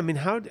it. But. Yeah, I mean,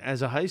 how,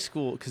 as a high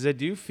school, because I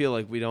do feel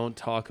like we don't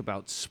talk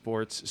about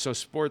sports. So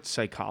sports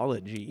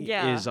psychology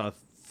is a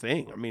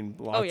thing. I mean,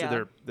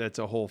 that's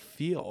a whole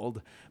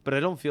field, but I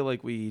don't feel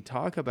like we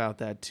talk about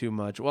that too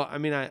much. Well, I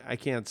mean, I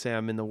can't say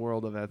I'm in the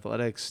world of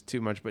athletics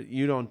too much, but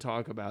you don't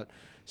talk about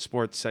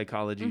sports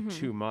psychology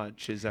too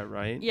much. Is that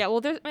right? Yeah,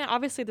 well,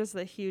 obviously there's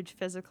a huge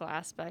physical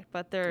aspect,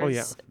 but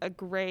there's a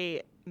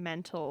great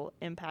mental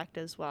impact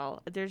as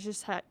well. There's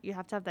just you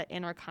have to have that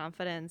inner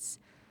confidence,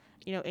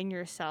 in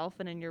yourself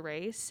and in your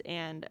race,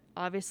 and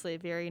obviously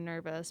very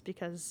nervous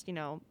because,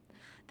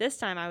 this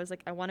time I was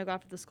I want to go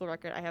after the school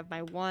record. I have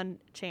my one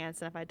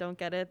chance, and if I don't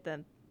get it,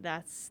 then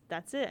that's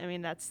it. I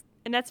mean, that's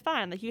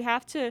fine. You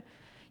have to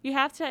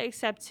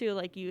accept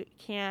too, you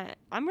can't,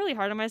 I'm really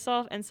hard on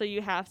myself. And so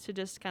you have to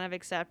just kind of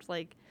accept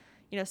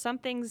some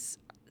things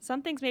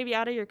may be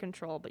out of your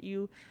control, but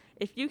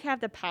if you have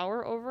the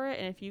power over it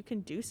and if you can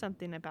do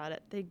something about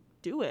it, they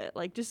do it.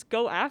 Just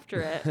go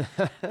after it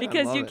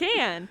because you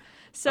can.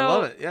 So I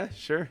love it. Yeah,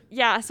 sure.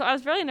 Yeah. So I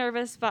was really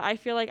nervous, but I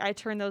feel like I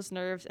turned those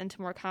nerves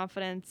into more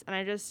confidence. And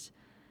I just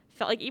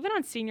felt even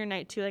on senior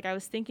night too, I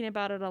was thinking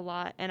about it a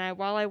lot. And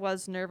while I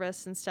was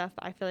nervous and stuff,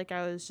 I feel like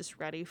I was just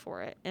ready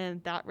for it.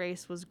 And that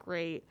race was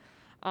great.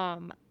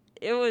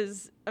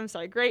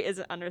 Great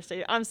isn't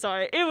understated. I'm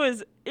sorry. It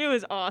was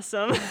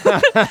awesome.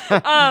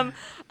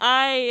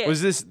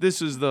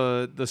 This was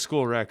the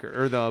school record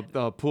or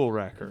the pool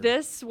record?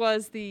 This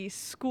was the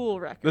school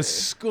record. The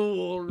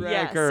school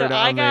record. Yeah, so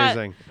I got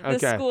amazing. the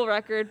school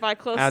record by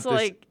close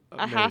to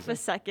a half a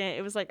second.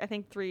 It was like, I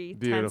think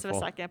 0.3 of a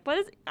second.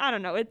 But I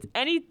don't know. It's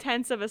any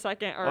tenths of a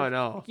second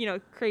or,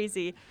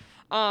 crazy.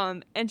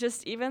 And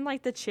just even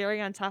like the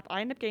cherry on top,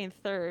 I ended up getting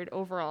 3rd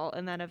overall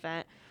in that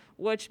event,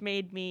 which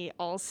made me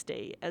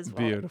all-state as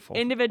well. Beautiful.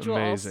 Individual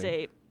Amazing.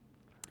 all-state.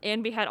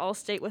 And we had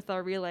all-state with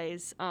our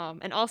relays.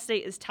 And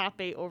all-state is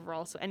top 8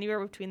 overall, so anywhere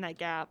between that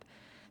gap.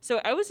 So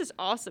it was just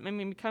awesome. I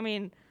mean,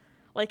 becoming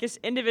like just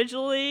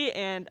individually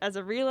and as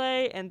a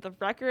relay and the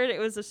record, it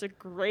was just a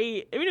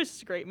great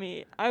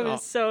meet. I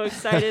was so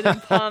excited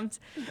and pumped.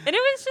 And it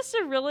was just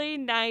a really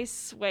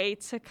nice way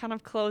to kind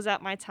of close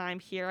out my time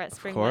here at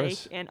Spring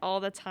Lake and all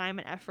the time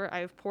and effort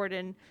I've poured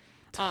in.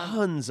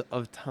 Tons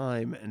of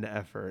time and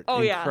effort.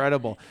 Oh,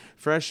 incredible. Yeah.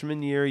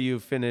 Freshman year, you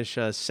finish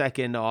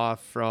second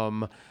off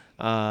from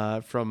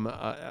a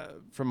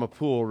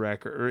pool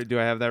record. Do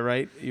I have that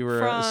right? You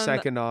were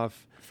second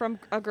off. From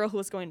a girl who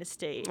was going to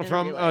state. That's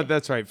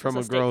right. From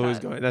a girl who's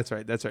going. That's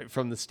right.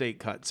 From the state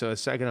cut. So a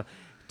second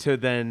to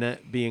then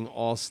being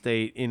all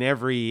state in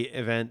every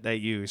event that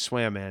you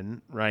swam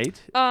in,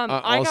 right?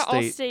 I got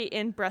all state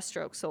in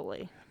breaststroke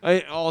solely.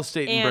 All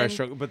state in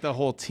breaststroke, but the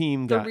whole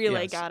team got the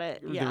relay got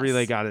it. Yes. The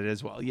relay got it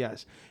as well.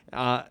 Yes.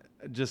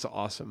 Just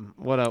awesome.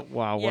 What a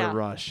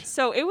rush.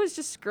 So it was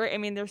just great. I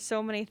mean, there's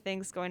so many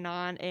things going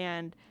on,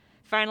 and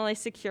finally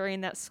securing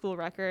that school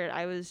record,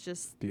 I was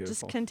just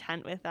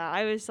content with that.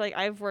 I was like,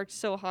 I've worked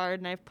so hard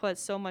and I've put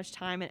so much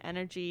time and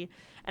energy,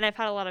 and I've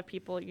had a lot of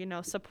people,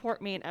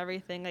 support me and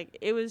everything. Like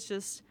it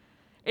just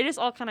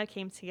all kind of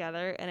came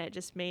together, and it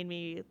just made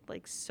me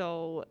like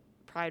so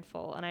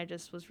prideful, and I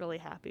just was really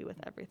happy with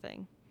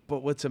everything.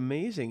 But what's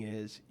amazing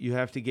is you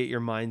have to get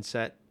your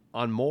mindset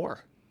on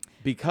more.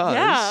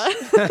 Because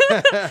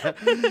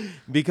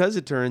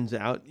it turns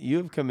out you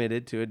have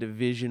committed to a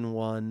Division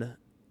I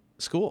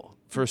school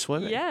for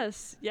swimming.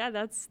 Yes. Yeah,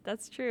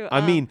 that's true.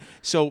 I mean,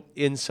 so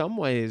in some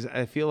ways,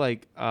 I feel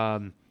like,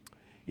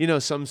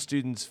 some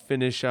students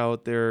finish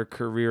out their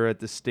career at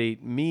the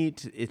state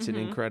meet. It's an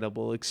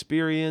incredible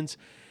experience.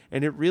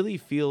 And it really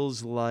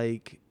feels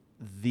like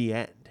the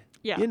end.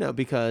 Yeah.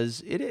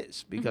 Because it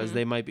is. Because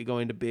they might be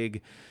going to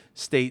big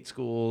state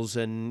schools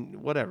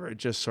and whatever. It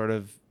just sort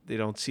of, they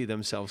don't see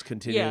themselves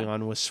continuing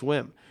on with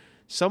swim.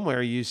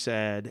 Somewhere you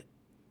said,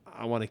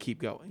 I want to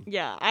keep going.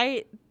 Yeah,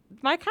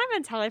 my kind of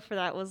mentality for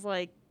that was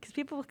like,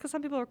 because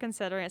some people were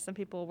considering it, some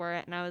people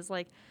weren't, and I was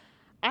like,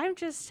 I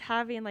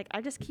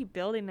just keep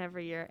building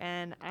every year,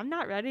 and I'm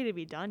not ready to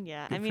be done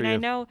yet. Good I mean, I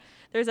know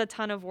there's a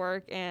ton of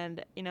work,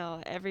 and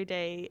every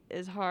day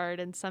is hard,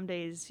 and some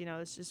days,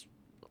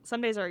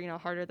 some days are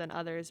harder than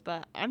others,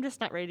 but I'm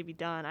just not ready to be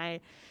done.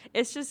 I've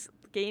just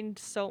gained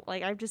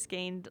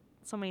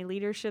so many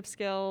leadership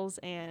skills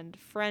and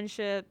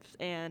friendships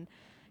and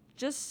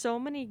just so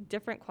many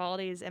different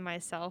qualities in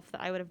myself that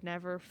I would have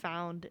never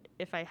found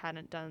if I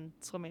hadn't done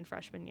swimming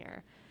freshman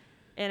year.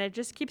 And it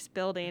just keeps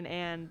building,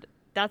 and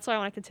that's why I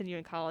want to continue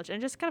in college. And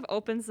it just kind of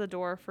opens the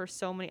door for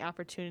so many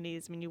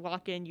opportunities. I mean, you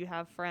walk in, you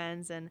have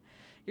friends, and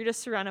you're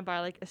just surrounded by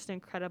like just an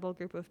incredible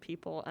group of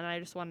people. And I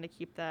just wanted to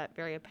keep that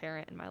very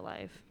apparent in my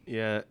life.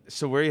 Yeah.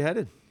 So where are you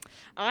headed?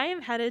 I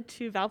am headed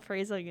to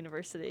Valparaiso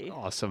University.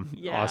 Awesome.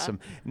 Yeah. Awesome.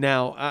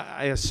 Now,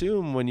 I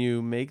assume when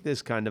you make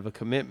this kind of a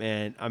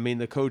commitment, I mean,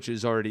 the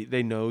coaches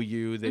they know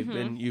you,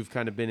 you've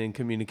kind of been in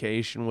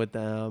communication with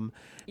them.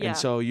 Yeah. And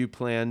so you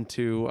plan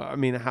to, I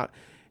mean, how,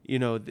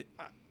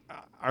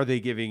 are they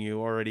giving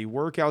you already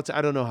workouts?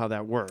 I don't know how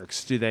that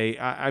works. Do they,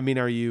 I mean,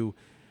 are you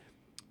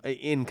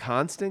in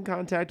constant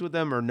contact with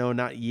them or no,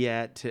 not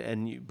yet?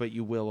 But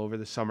you will over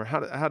the summer.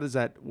 How does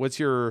that, what's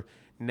your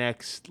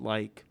next,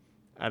 like,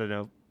 I don't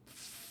know,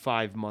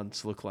 5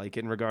 months look like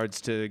in regards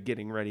to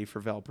getting ready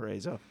for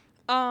Valparaiso?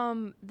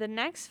 The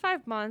next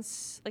 5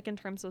 months, like in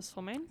terms of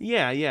swimming?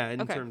 Yeah,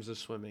 in terms of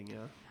swimming,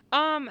 yeah.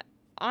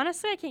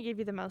 Honestly, I can't give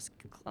you the most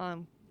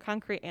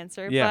concrete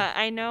answer, but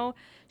I know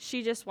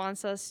she just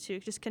wants us to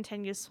just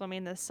continue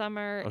swimming this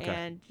summer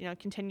and,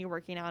 continue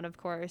working out, of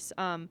course.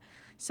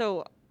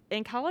 So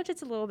in college,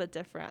 it's a little bit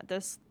different.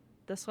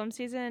 The swim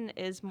season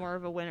is more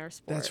of a winter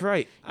sport. That's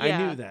right. Yeah.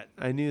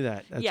 I knew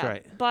that. That's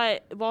right.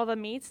 But while the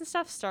meets and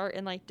stuff start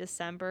in like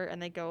December and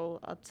they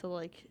go up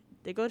to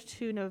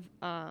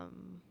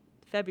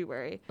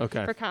February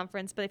for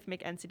conference, but if you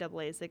make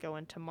NCAAs, they go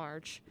into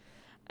March.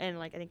 And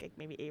I think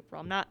maybe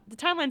April. The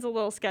timeline's a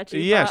little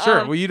sketchy. Yeah, but,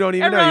 sure. Well, you don't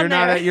even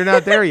know. You're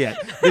not there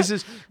yet. This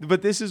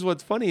is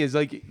what's funny is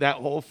like that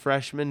whole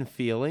freshman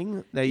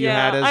feeling that you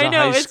had as a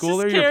high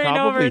schooler. You're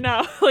probably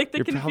now,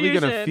 you're probably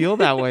gonna feel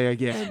that way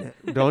again,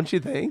 don't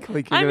you think?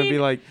 Like you're gonna be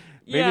like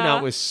maybe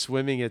not with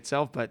swimming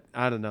itself, but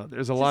I don't know.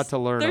 There's a lot to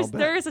learn.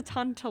 There is a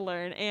ton to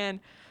learn,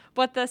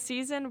 but the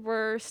season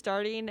we're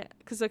starting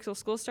because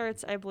school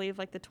starts, I believe,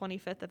 like the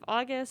 25th of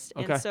August,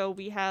 and so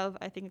we have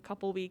I think a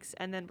couple weeks,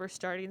 and then we're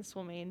starting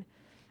swimming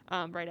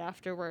right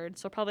afterwards.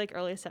 So probably like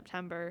early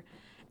September,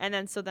 and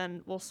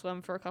then we'll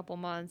swim for a couple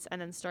months, and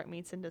then start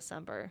meets in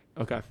December.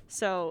 Okay.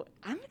 So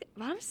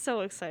I'm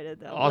so excited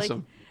though.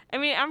 Awesome. I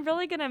mean, I'm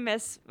really gonna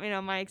miss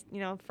my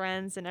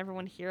friends and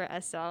everyone here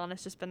at SL, and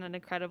it's just been an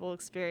incredible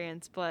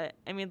experience. But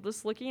I mean,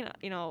 just looking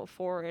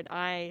forward,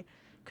 I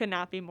could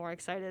not be more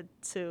excited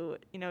to,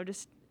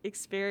 just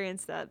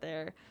experience that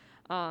there.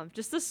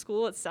 Just the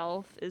school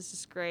itself is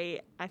just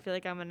great. I feel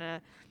like I'm going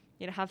to,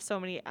 have so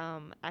many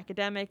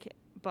academic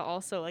but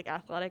also like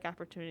athletic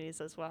opportunities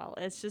as well.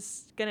 It's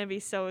just going to be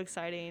so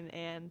exciting,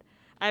 and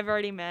I've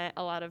already met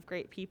a lot of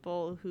great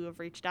people who have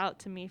reached out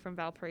to me from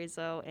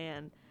Valparaiso,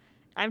 and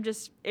it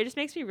just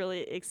makes me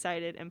really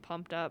excited and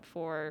pumped up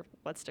for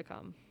what's to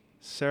come.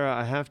 Sarah,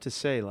 I have to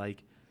say,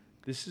 like,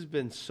 this has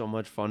been so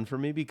much fun for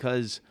me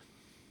because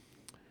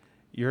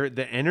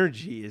the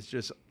energy is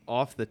just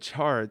off the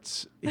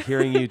charts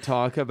hearing you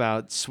talk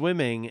about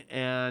swimming.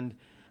 And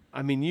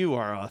I mean, you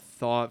are a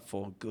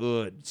thoughtful,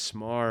 good,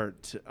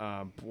 smart,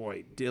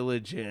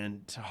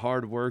 diligent,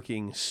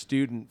 hardworking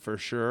student for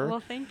sure.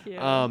 Well, thank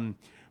you.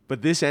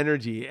 But this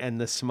energy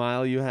and the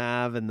smile you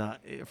have and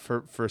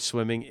for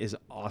swimming is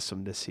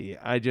awesome to see.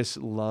 I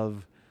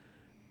love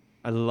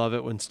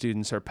it when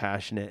students are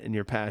passionate, and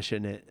your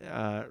passion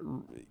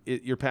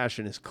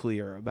is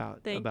clear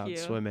about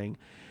swimming.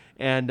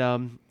 And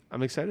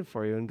I'm excited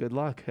for you, and good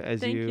luck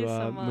as you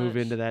so move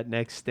into that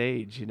next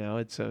stage.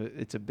 It's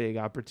a big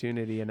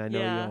opportunity, and I know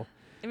you'll.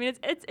 I mean,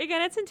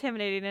 it's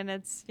intimidating, and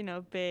it's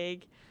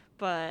big,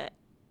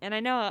 and I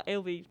know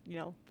it'll be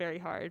very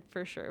hard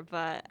for sure.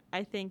 But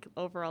I think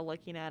overall,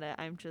 looking at it,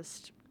 I'm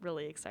just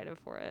really excited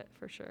for it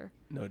for sure.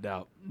 No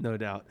doubt.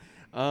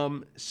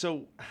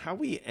 So how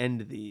we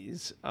end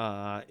these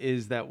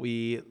is that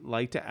we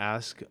like to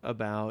ask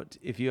about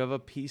if you have a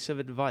piece of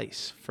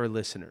advice for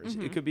listeners.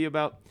 Mm-hmm. It could be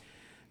about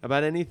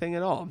anything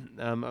at all,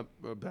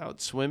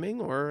 about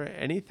swimming or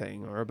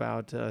anything, or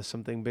about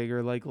something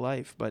bigger like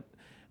life. But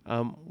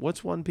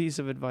what's one piece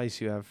of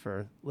advice you have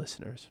for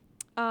listeners?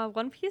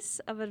 One piece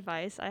of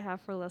advice I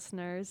have for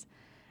listeners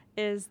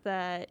is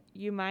that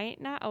you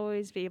might not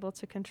always be able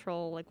to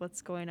control like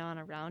what's going on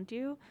around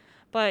you,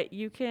 but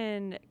you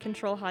can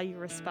control how you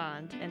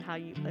respond and how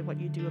you what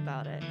you do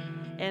about it.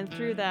 And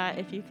through that,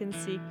 if you can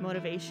seek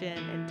motivation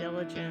and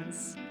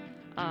diligence,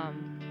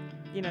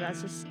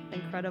 that's just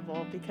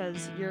incredible,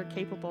 because you're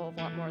capable of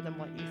a lot more than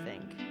what you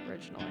think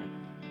originally.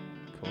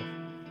 Cool.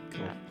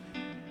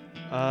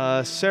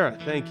 Yeah. Sarah,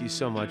 thank you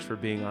so much for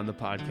being on the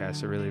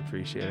podcast. I really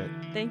appreciate it.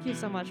 Thank you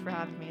so much for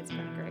having me. It's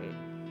been great.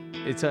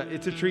 It's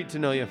a treat to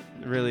know you.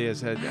 It really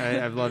is.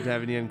 I've loved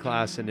having you in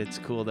class, and it's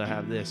cool to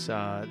have this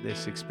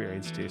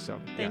experience too. So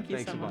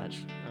thanks so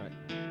much. All right.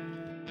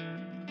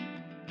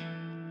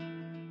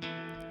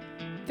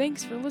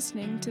 Thanks for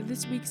listening to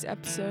this week's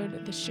episode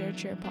of the Share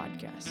Chair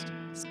podcast.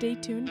 Stay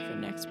tuned for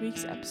next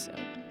week's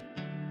episode.